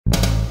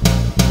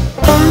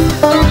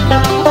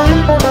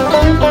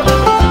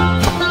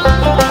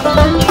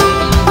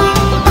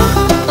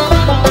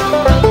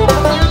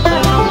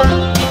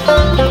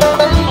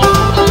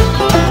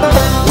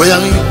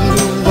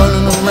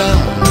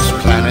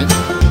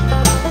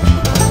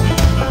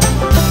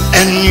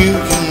and you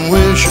can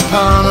wish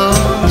upon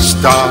a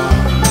star.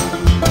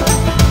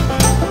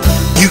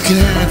 You can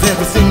have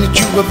everything that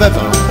you have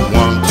ever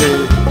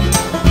wanted,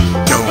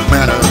 no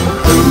matter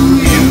who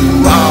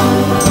you are.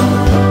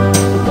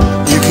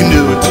 You can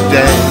do it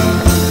today,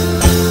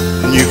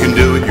 and you can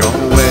do it your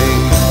way.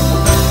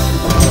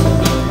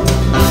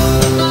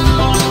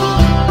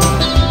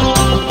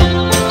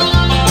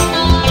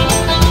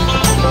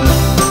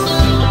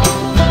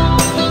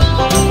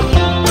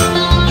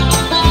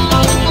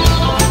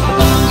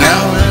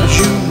 Now as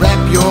you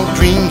wrap your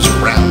dreams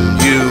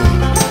around you,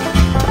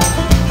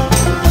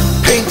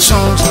 paint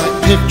songs like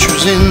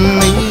pictures in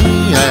the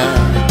air,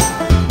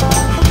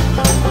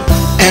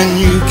 and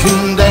you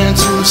can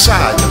dance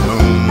inside the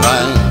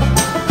moonlight,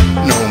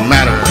 no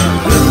matter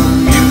who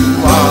you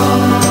are.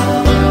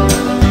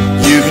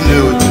 You can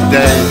do it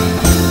today,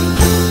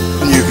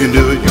 and you can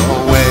do it your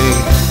way.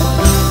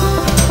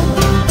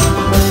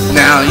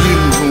 Now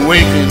you've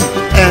awakened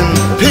and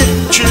the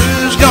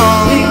picture's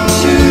gone,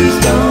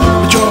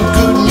 but you're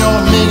good and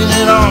you're making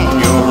it on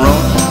your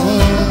own.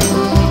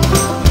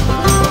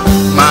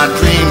 My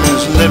dream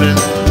is living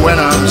when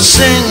I'm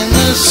singing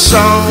this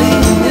song,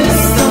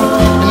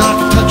 and I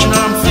can touch and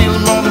I'm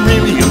feeling more than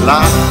really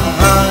alive,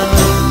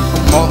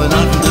 more than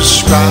I can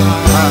describe.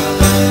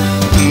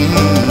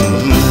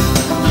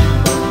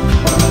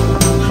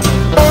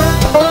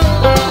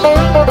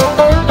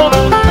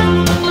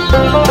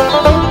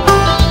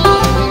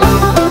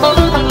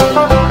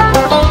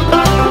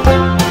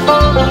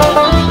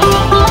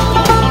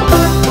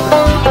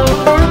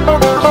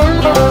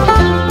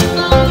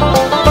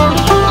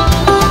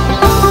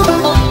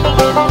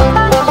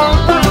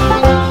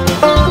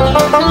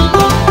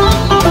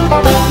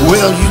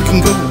 Well, you can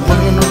go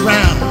running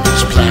around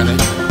this planet,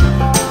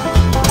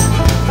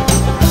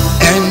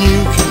 and you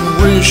can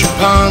wish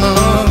upon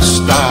a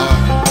star.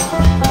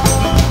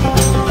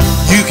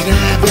 You can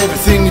have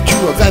everything that you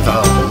have ever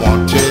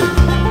wanted,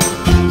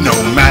 no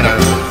matter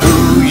who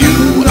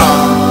you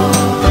are.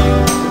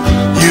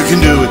 You can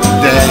do it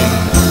today,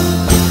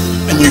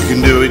 and you can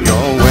do it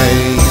your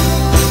way.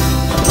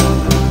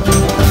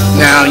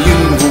 Now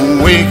you've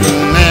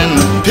awakened and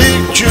the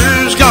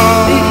picture's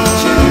gone,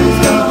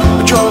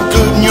 but you're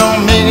good and you're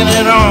making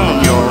it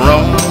on your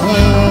own.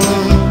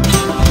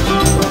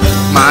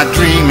 My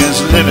dream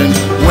is living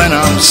when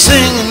I'm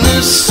singing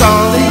this song,